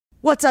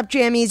What's up,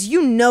 jammies?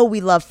 You know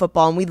we love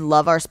football and we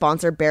love our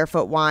sponsor,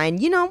 Barefoot Wine.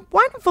 You know,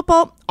 wine and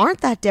football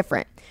aren't that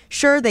different.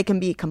 Sure, they can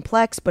be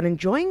complex, but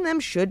enjoying them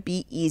should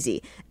be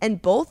easy.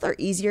 And both are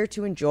easier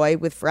to enjoy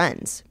with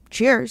friends.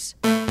 Cheers.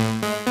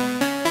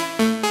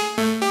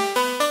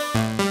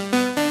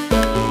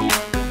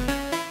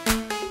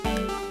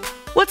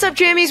 What's up,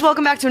 jammies?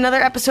 Welcome back to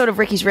another episode of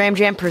Ricky's Ram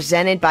Jam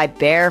presented by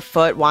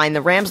Barefoot Wine.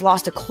 The Rams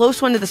lost a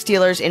close one to the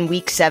Steelers in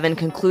Week 7,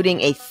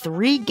 concluding a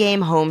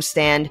 3-game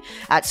homestand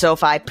at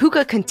SoFi.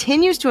 Puka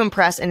continues to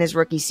impress in his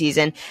rookie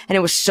season, and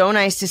it was so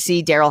nice to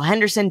see Darrell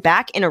Henderson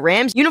back in a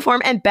Rams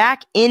uniform and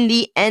back in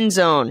the end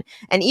zone.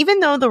 And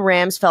even though the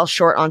Rams fell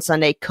short on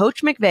Sunday,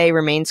 Coach McVay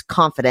remains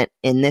confident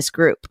in this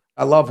group.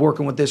 I love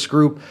working with this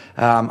group.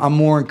 I'm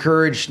more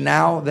encouraged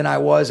now than I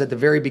was at the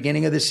very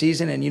beginning of the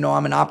season. And,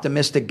 I'm an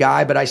optimistic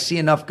guy, but I see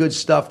enough good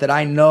stuff that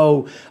I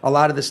know a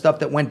lot of the stuff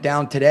that went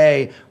down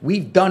today,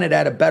 we've done it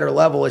at a better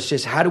level. It's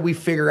just how do we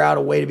figure out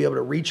a way to be able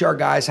to reach our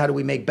guys? How do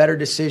we make better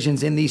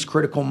decisions in these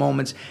critical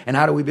moments? And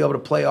how do we be able to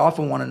play off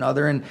of one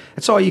another? And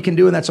that's all you can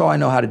do, and that's all I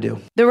know how to do.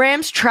 The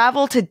Rams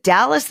travel to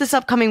Dallas this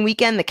upcoming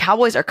weekend. The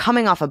Cowboys are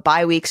coming off a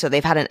bye week, so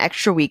they've had an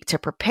extra week to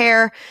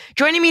prepare.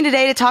 Joining me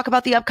today to talk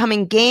about the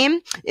upcoming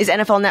game is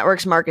NFL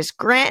Network's Marcas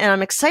Grant, and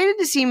I'm excited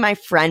to see my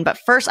friend. But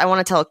first, I want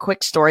to tell a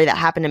quick story that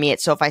happened to me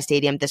at SoFi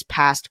Stadium this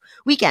past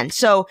weekend.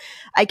 So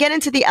I get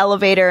into the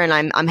elevator, and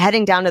I'm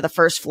heading down to the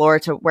first floor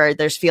to where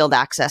there's field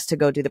access to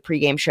go do the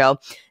pregame show.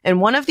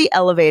 And one of the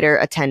elevator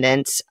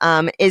attendants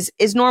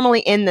is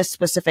normally in this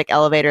specific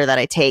elevator that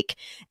I take.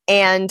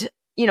 And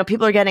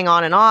people are getting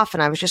on and off,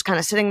 and I was just kind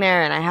of sitting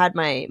there, and I had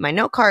my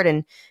note card,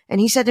 and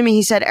he said to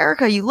me,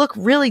 Erica, you look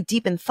really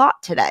deep in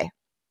thought today.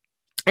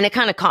 And it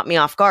kind of caught me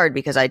off guard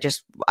because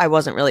I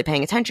wasn't really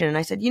paying attention. And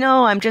I said,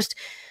 I'm just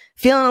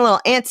feeling a little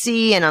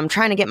antsy, and I'm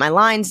trying to get my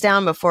lines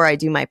down before I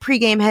do my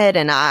pregame hit.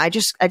 And I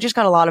just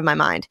got a lot on my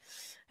mind.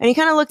 And he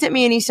kind of looked at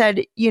me and he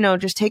said,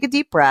 just take a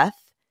deep breath.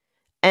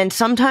 And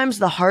sometimes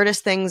the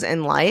hardest things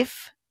in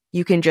life,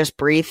 you can just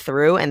breathe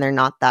through and they're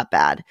not that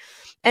bad.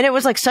 And it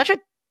was like such a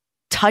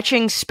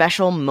touching,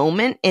 special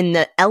moment in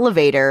the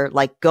elevator,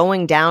 like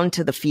going down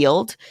to the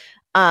field.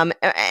 And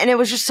it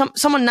was just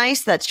someone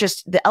nice that's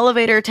just the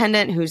elevator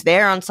attendant who's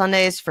there on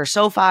Sundays for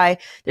SoFi.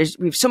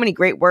 We have so many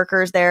great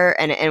workers there,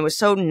 and it was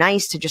so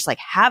nice to just like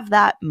have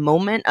that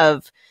moment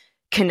of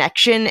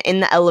connection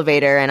in the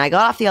elevator. And I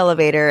got off the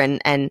elevator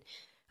and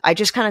I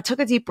just kind of took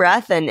a deep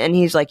breath, and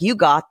he's like, you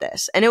got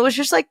this. And it was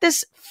just like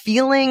this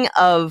feeling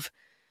of,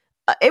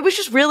 it was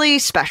just really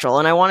special,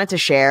 and I wanted to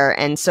share.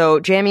 And so,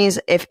 jammies,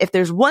 if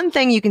there's one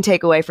thing you can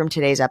take away from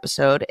today's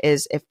episode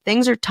is if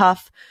things are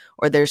tough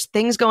or there's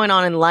things going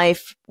on in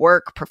life,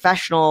 work,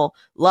 professional,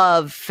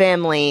 love,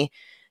 family,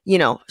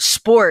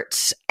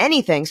 sports,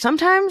 anything,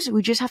 sometimes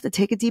we just have to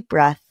take a deep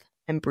breath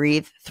and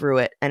breathe through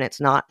it, and it's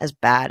not as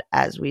bad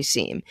as we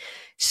seem.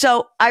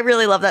 So I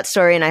really love that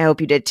story, and I hope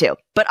you did too.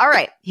 But all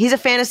right, he's a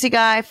fantasy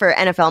guy for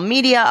NFL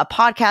media, a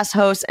podcast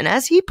host, and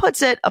as he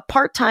puts it, a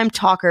part-time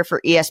talker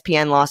for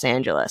ESPN Los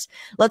Angeles.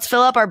 Let's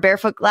fill up our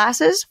barefoot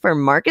glasses for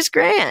Marcas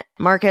Grant.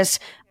 Marcas,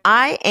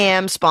 I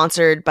am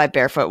sponsored by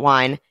Barefoot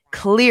Wine,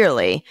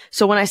 clearly.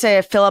 So when I say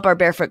I fill up our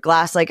barefoot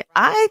glass, like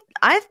I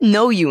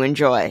know you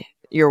enjoy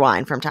your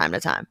wine from time to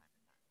time.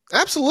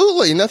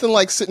 Absolutely. Nothing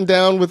like sitting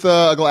down with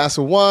a glass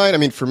of wine. I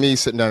mean, for me,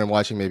 sitting down and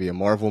watching maybe a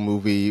Marvel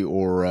movie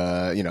or,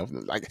 I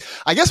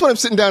guess when I'm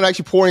sitting down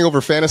actually pouring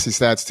over fantasy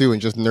stats too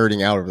and just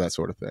nerding out over that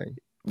sort of thing.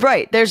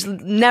 Right. There's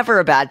never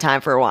a bad time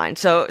for wine.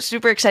 So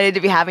super excited to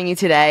be having you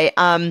today.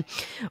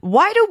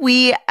 Why do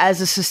we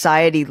as a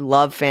society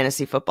love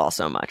fantasy football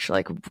so much?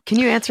 Like, can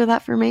you answer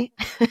that for me?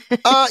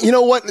 You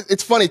know what?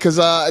 It's funny because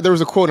there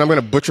was a quote, and I'm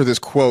going to butcher this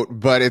quote,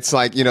 but it's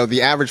like,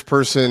 the average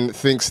person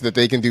thinks that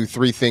they can do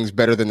 3 things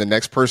better than the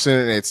next person.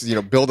 And it's,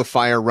 build a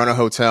fire, run a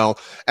hotel.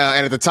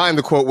 And at the time,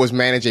 the quote was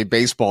manage a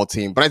baseball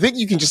team. But I think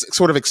you can just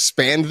sort of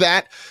expand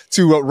that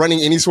to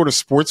running any sort of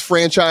sports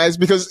franchise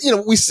because,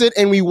 we sit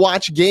and we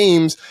watch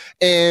games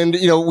and,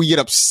 we get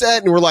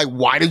upset and we're like,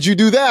 why did you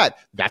do that?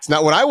 That's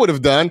not what I would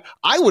have done.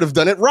 I would have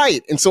done it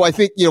right. And so I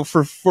think,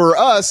 for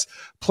us,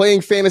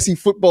 playing fantasy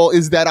football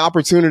is that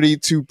opportunity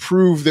to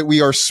prove that we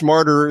are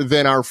smarter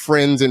than our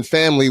friends and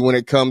family when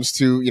it comes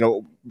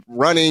to,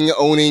 running,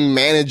 owning,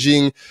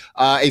 managing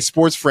a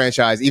sports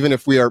franchise, even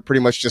if we are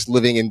pretty much just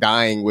living and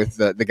dying with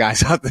the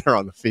guys out there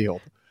on the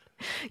field.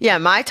 Yeah,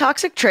 my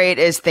toxic trait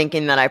is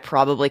thinking that I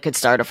probably could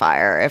start a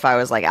fire if I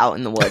was like out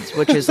in the woods,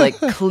 which is like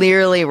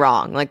clearly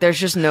wrong. Like there's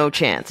just no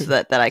chance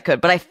that I could,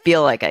 but I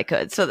feel like I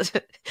could. So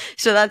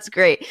that's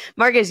great.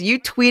 Marcas, you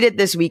tweeted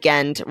this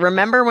weekend.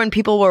 Remember when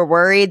people were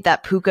worried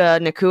that Puka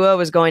Nacua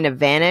was going to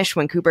vanish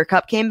when Cooper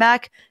Kupp came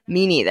back?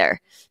 Me neither.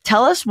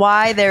 Tell us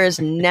why there is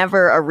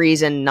never a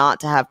reason not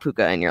to have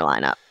Puka in your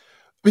lineup.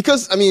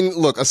 Because,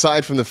 look,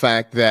 aside from the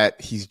fact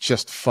that he's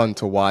just fun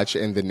to watch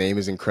and the name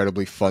is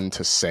incredibly fun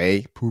to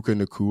say, Puka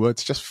Nacua,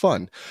 it's just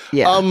fun.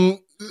 Yeah.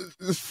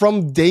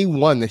 from day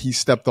one that he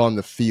stepped on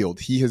the field,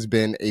 he has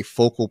been a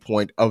focal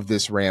point of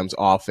this Rams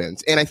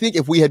offense. And I think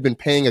if we had been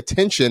paying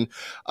attention,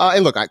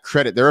 and look, I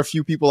credit, there are a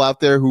few people out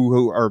there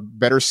who are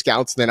better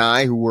scouts than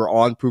I who were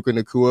on Puka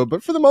Nacua,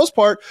 but for the most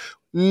part,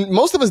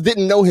 most of us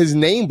didn't know his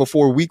name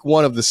before week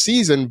 1 of the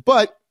season.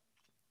 But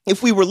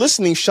if we were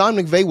listening, Sean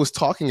McVay was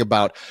talking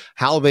about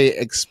how they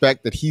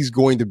expect that he's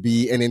going to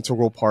be an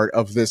integral part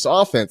of this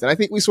offense. And I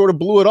think we sort of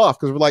blew it off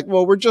because we're like,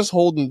 well, we're just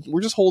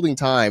holding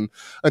time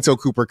until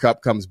Cooper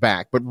Kupp comes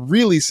back. But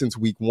really, since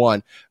week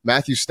 1,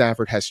 Matthew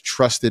Stafford has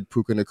trusted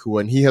Puka Nacua,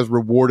 and he has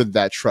rewarded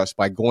that trust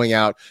by going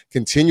out,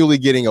 continually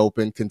getting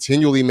open,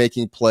 continually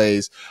making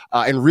plays,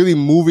 and really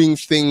moving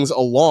things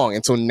along.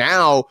 And so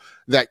now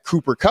that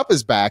Cooper Kupp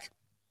is back,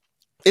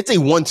 it's a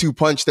 1-2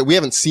 punch that we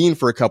haven't seen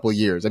for a couple of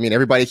years. I mean,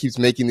 everybody keeps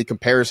making the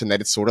comparison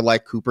that it's sort of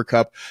like Cooper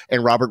Kupp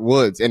and Robert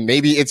Woods. And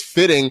maybe it's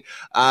fitting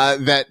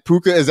that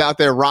Puka is out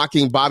there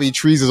rocking Bobby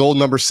Trees' old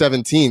number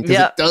 17, because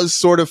it does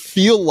sort of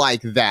feel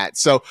like that.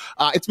 So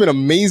it's been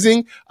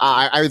amazing.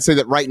 I would say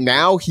that right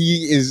now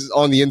he is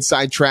on the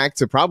inside track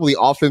to probably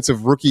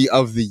offensive rookie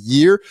of the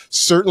year,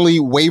 certainly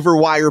waiver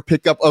wire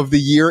pickup of the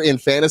year in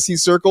fantasy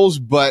circles,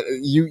 but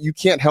you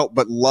can't help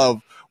but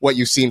love what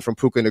you've seen from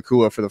Puka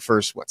Nacua for the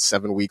first,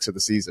 7 weeks of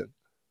the season.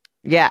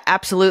 Yeah,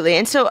 absolutely.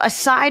 And so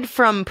aside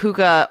from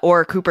Puka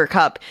or Cooper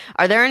Kupp,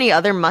 are there any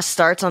other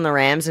must-starts on the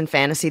Rams in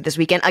fantasy this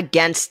weekend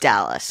against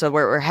Dallas? So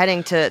we're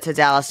heading to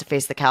Dallas to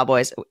face the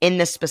Cowboys in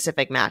this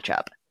specific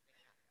matchup.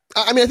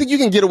 I mean, I think you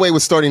can get away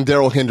with starting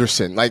Darrell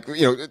Henderson. Like,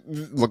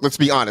 look, let's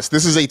be honest.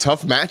 This is a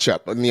tough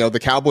matchup. And, the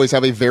Cowboys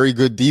have a very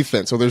good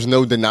defense, so there's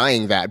no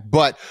denying that.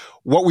 But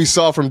what we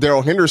saw from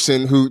Darrell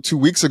Henderson, who 2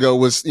 weeks ago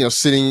was,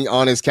 sitting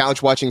on his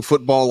couch watching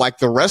football like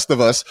the rest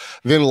of us,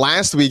 then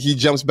last week he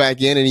jumps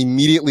back in and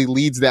immediately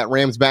leads that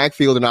Rams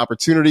backfield in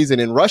opportunities and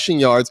in rushing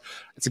yards.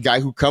 It's a guy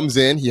who comes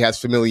in. He has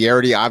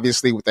familiarity,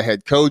 obviously, with the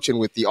head coach and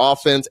with the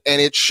offense,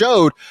 and it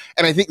showed.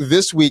 And I think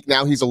this week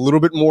now he's a little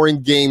bit more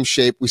in game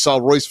shape. We saw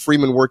Royce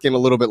Freeman work in a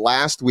little bit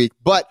last week,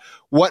 but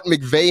what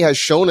McVay has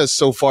shown us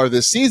so far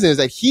this season is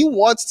that he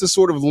wants to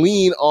sort of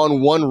lean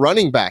on one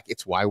running back.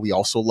 It's why we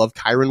also love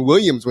Kyron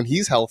Williams when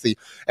he's healthy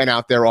and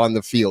out there on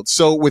the field.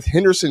 So with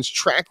Henderson's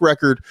track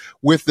record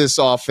with this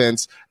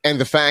offense and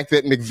the fact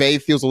that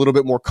McVay feels a little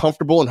bit more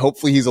comfortable and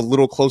hopefully he's a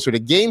little closer to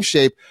game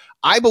shape,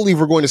 I believe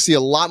we're going to see a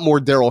lot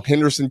more Darrell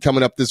Henderson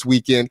coming up this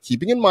weekend,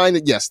 keeping in mind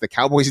that, yes, the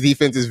Cowboys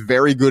defense is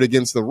very good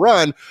against the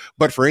run,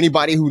 but for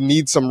anybody who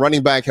needs some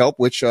running back help,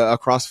 which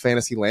across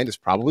fantasy land is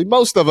probably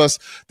most of us,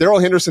 Darrell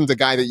Henderson's a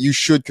guy that you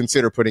should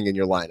consider putting in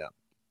your lineup.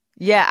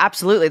 Yeah,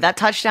 absolutely. That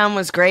touchdown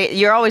was great.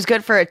 You're always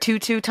good for a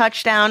 2-2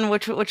 touchdown,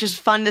 which is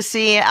fun to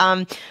see,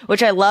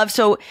 which I love.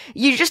 So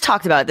you just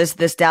talked about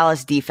this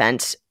Dallas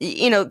defense.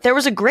 There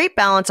was a great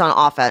balance on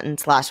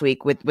offense last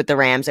week with the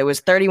Rams. It was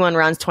 31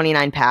 runs,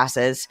 29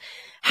 passes.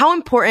 How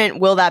important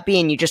will that be?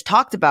 And you just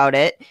talked about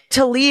it,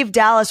 to leave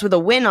Dallas with a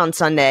win on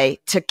Sunday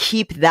to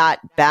keep that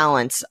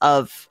balance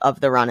of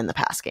the run in the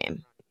pass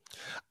game.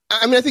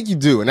 I mean, I think you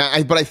do.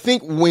 But I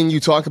think when you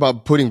talk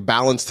about putting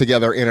balance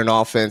together in an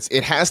offense,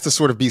 it has to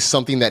sort of be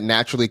something that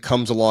naturally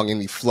comes along in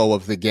the flow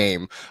of the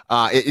game.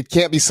 It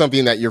can't be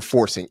something that you're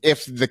forcing.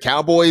 If the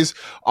Cowboys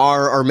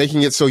are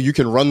making it so you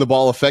can run the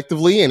ball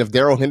effectively, and if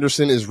Darrell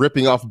Henderson is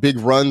ripping off big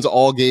runs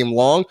all game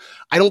long,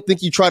 I don't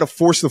think you try to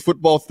force the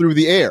football through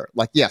the air.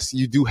 Like, yes,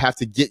 you do have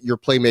to get your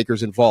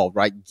playmakers involved,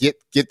 right?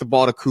 Get the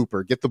ball to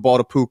Cooper, get the ball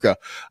to Puka,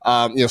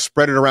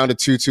 spread it around to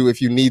Tutu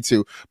if you need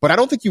to. But I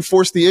don't think you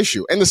force the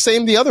issue. And the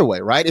same the other way,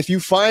 right? If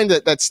you find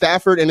that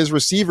Stafford and his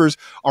receivers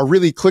are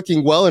really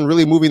clicking well and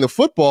really moving the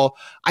football,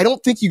 I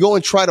don't think you go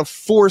and try to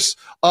force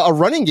a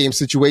running game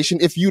situation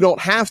if you don't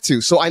have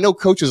to. So I know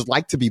coaches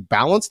like to be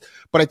balanced,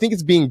 but I think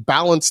it's being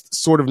balanced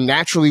sort of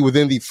naturally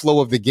within the flow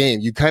of the game.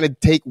 You kind of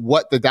take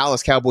what the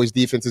Dallas Cowboys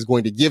defense is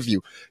going to give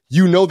you.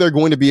 They're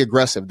going to be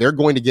aggressive. They're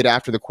going to get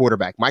after the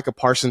quarterback. Micah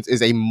Parsons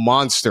is a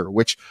monster,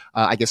 which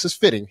I guess is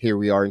fitting. Here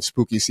we are in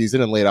spooky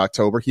season in late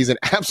October. He's an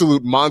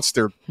absolute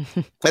monster.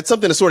 That's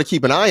something to sort of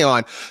keep an eye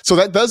on. So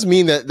that does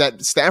mean that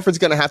Stafford's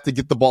going to have to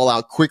get the ball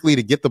out quickly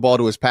to get the ball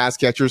to his pass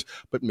catchers,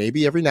 but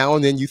maybe every now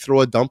and then you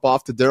throw a dump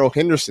off to Darrell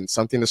Henderson,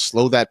 something to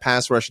slow that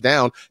pass rush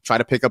down, try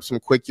to pick up some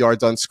quick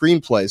yards on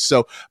screenplays.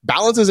 So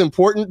balance is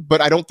important,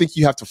 but I don't think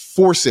you have to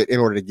force it in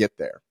order to get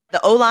there. The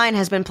O-line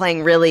has been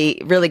playing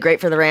really, really great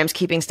for the Rams,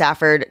 keeping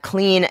Stafford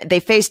clean. They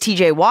faced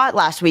TJ Watt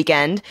last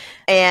weekend,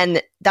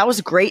 and that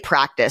was great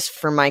practice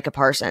for Micah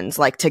Parsons,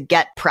 to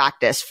get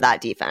practice for that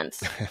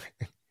defense.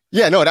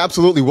 Yeah, no, it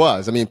absolutely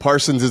was. I mean,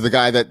 Parsons is the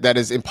guy that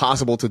is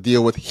impossible to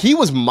deal with. He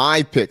was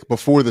my pick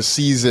before the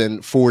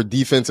season for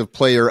Defensive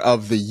Player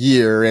of the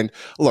Year. And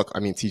look,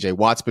 I mean, TJ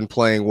Watt's been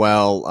playing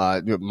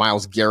well.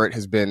 Myles Garrett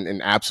has been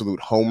an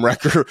absolute home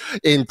wrecker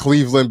in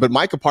Cleveland, but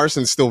Micah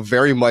Parsons still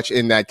very much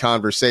in that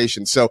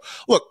conversation. So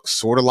look,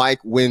 sort of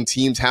like when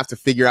teams have to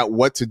figure out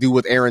what to do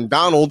with Aaron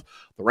Donald,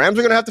 The Rams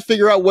are going to have to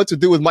figure out what to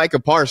do with Micah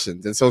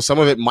Parsons. And so some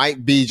of it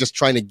might be just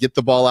trying to get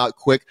the ball out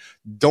quick.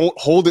 Don't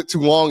hold it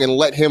too long and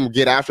let him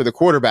get after the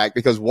quarterback,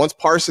 because once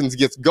Parsons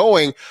gets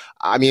going,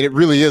 I mean, it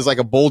really is like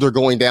a boulder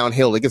going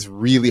downhill. It gets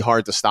really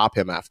hard to stop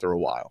him after a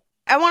while.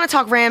 I want to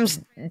talk Rams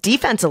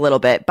defense a little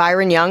bit.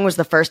 Byron Young was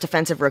the first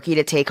defensive rookie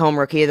to take home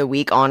Rookie of the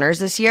Week honors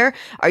this year.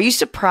 Are you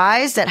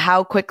surprised at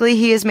how quickly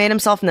he has made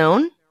himself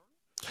known?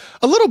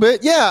 A little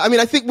bit, yeah. I mean,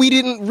 I think we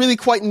didn't really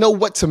quite know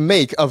what to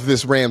make of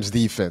this Rams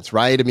defense,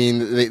 right? I mean,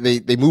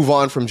 they move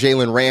on from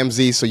Jalen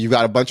Ramsey, so you've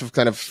got a bunch of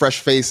kind of fresh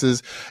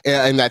faces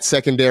in that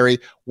secondary.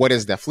 What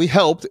has definitely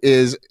helped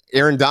is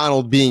Aaron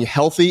Donald being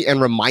healthy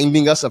and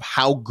reminding us of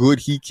how good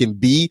he can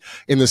be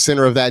in the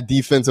center of that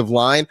defensive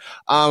line.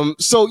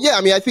 So yeah,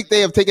 I mean, I think they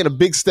have taken a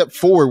big step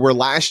forward where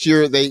last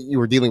year you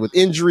were dealing with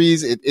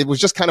injuries. It was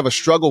just kind of a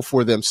struggle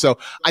for them. So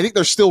I think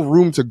there's still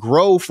room to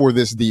grow for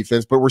this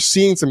defense, but we're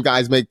seeing some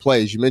guys make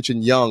plays. You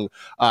mentioned Young,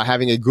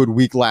 having a good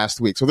week last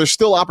week. So there's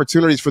still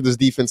opportunities for this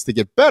defense to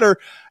get better.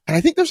 And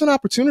I think there's an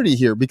opportunity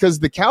here because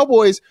the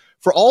Cowboys,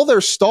 for all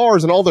their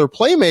stars and all their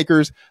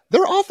playmakers,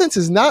 their offense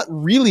has not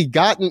really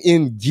gotten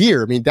in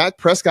gear. I mean, Dak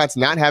Prescott's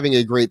not having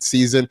a great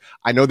season.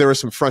 I know there were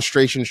some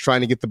frustrations trying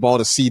to get the ball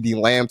to CeeDee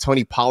Lamb.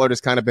 Tony Pollard has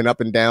kind of been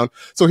up and down.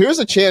 So here's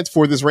a chance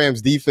for this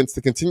Rams defense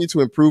to continue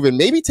to improve and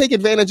maybe take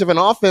advantage of an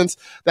offense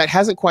that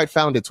hasn't quite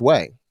found its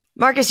way.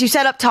 Marcus, you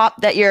said up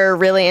top that you're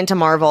really into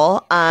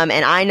Marvel, and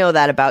I know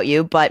that about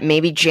you, but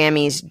maybe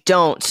jammies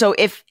don't. So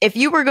if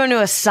you were going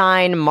to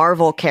assign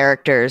Marvel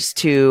characters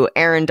to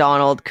Aaron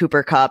Donald,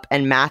 Cooper Kupp,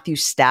 and Matthew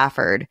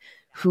Stafford,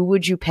 who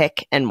would you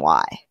pick and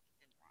why?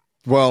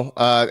 Well,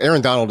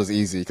 Aaron Donald is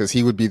easy because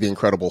he would be the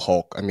Incredible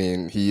Hulk. I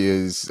mean, he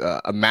is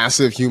a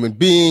massive human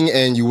being,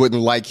 and you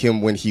wouldn't like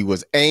him when he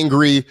was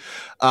angry.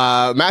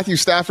 Matthew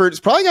Stafford, it's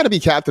probably got to be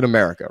Captain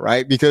America,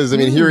 right? Because, I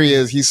mean, here he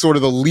is. He's sort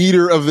of the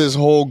leader of this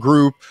whole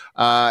group.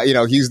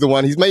 He's the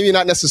one. He's maybe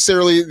not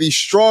necessarily the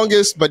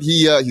strongest, but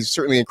he's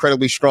certainly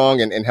incredibly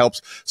strong and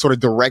helps sort of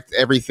direct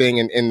everything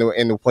in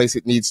the place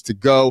it needs to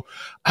go.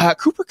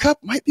 Cooper Kupp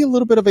might be a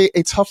little bit of a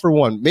tougher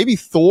one. Maybe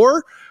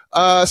Thor.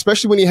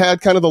 Especially when he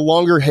had kind of the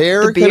longer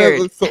hair, kind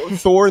of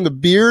Thor and the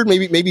beard.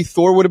 Maybe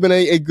Thor would have been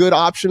a good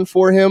option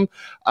for him.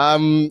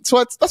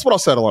 So that's what I'll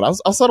settle on.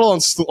 I'll settle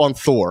on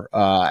Thor,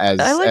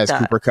 as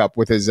Cooper Kupp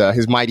with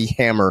his mighty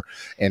hammer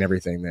and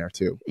everything there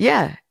too.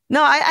 Yeah.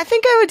 No, I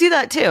think I would do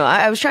that too.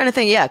 I was trying to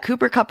think. Yeah,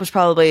 Cooper Kupp was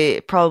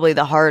probably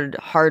the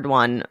hard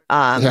one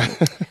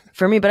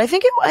for me, but I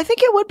think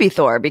it would be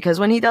Thor because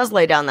when he does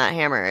lay down that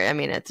hammer, I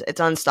mean it's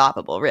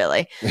unstoppable,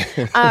 really.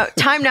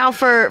 Time now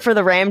for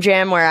the Ram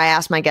Jam, where I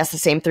ask my guests the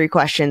same 3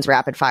 questions,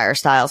 rapid fire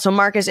style. So,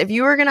 Marcus, if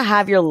you were going to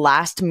have your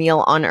last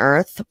meal on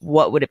Earth,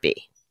 what would it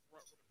be?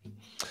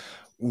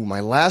 Ooh, my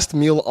last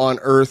meal on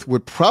Earth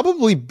would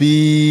probably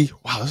be.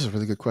 Wow, this is a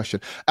really good question.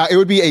 It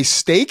would be a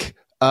steak.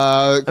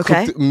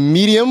 Cooked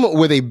medium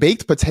with a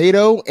baked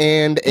potato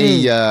and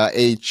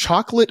a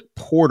chocolate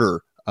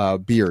porter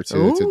beer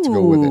to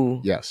go with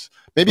it. Yes,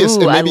 maybe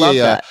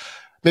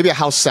a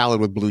house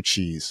salad with blue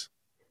cheese.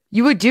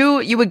 You would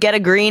get a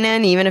green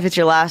in even if it's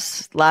your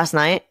last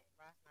night.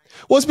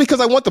 Well, it's because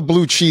I want the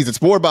blue cheese.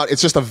 It's more about,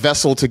 it's just a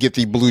vessel to get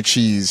the blue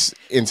cheese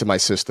into my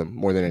system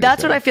more than anything.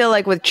 That's what I feel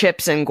like with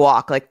chips and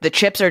guac. Like the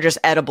chips are just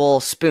edible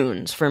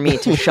spoons for me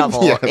to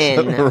shovel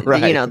in,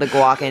 right. The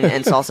guac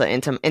and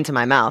salsa into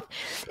my mouth.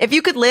 If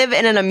you could live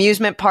in an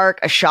amusement park,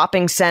 a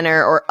shopping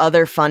center, or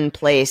other fun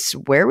place,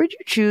 where would you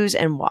choose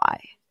and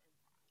why?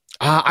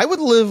 I would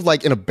live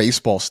like in a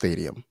baseball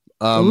stadium.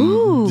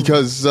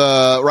 Because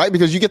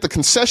you get the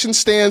concession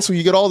stand, so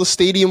you get all the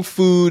stadium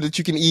food that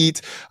you can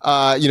eat.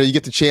 You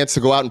get the chance to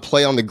go out and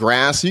play on the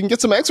grass. You can get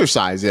some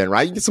exercise in,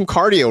 right? You get some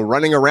cardio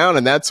running around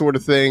and that sort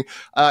of thing.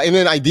 And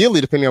then ideally,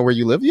 depending on where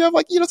you live, you have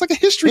it's like a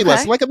history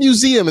lesson, like a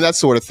museum and that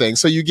sort of thing.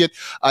 So you get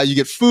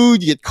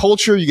food, you get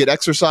culture, you get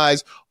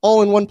exercise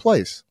all in one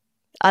place.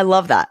 I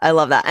love that.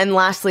 And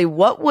lastly,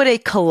 what would a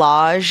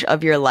collage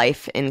of your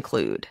life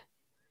include?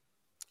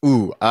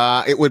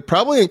 It would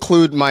probably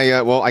include my,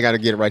 I got to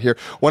get it right here.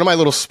 One of my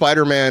little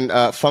Spider-Man,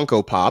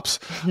 Funko Pops.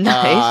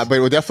 Nice. But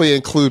it would definitely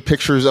include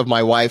pictures of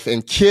my wife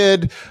and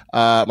kid,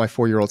 my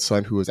 4-year-old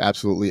son, who is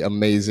absolutely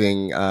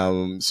amazing.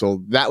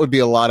 So that would be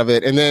a lot of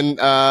it. And then,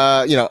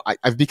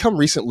 I've become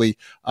recently,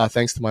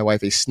 thanks to my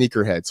wife, a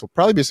sneakerhead. So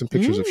probably be some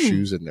pictures of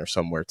shoes in there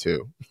somewhere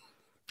too.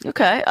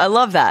 Okay. I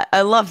love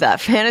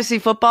that. Fantasy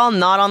football,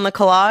 not on the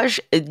collage.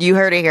 You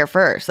heard it here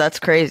first. That's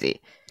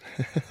crazy.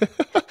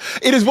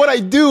 It is what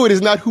I do. It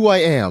is not who I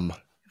am.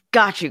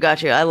 Got you.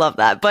 I love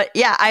that. But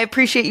yeah, I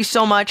appreciate you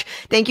so much.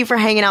 Thank you for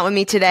hanging out with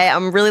me today.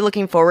 I'm really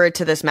looking forward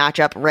to this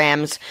matchup,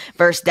 Rams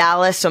versus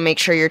Dallas. So make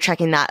sure you're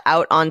checking that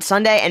out on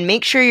Sunday, and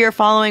make sure you're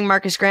following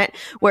Marcas Grant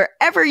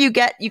wherever you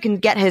can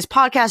get his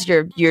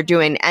podcast. You're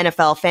doing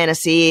NFL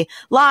Fantasy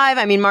Live.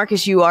 I mean,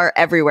 Marcus, you are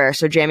everywhere.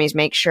 So jammies,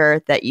 make sure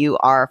that you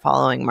are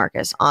following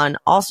Marcus on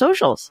all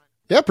socials.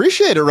 Yeah,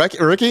 appreciate it,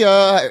 Ricky.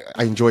 I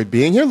enjoyed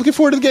being here. Looking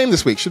forward to the game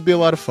this week. Should be a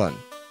lot of fun.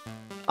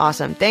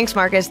 Awesome. Thanks,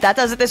 Marcus. That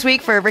does it this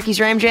week for Ricky's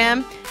Ram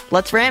Jam.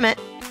 Let's ram it.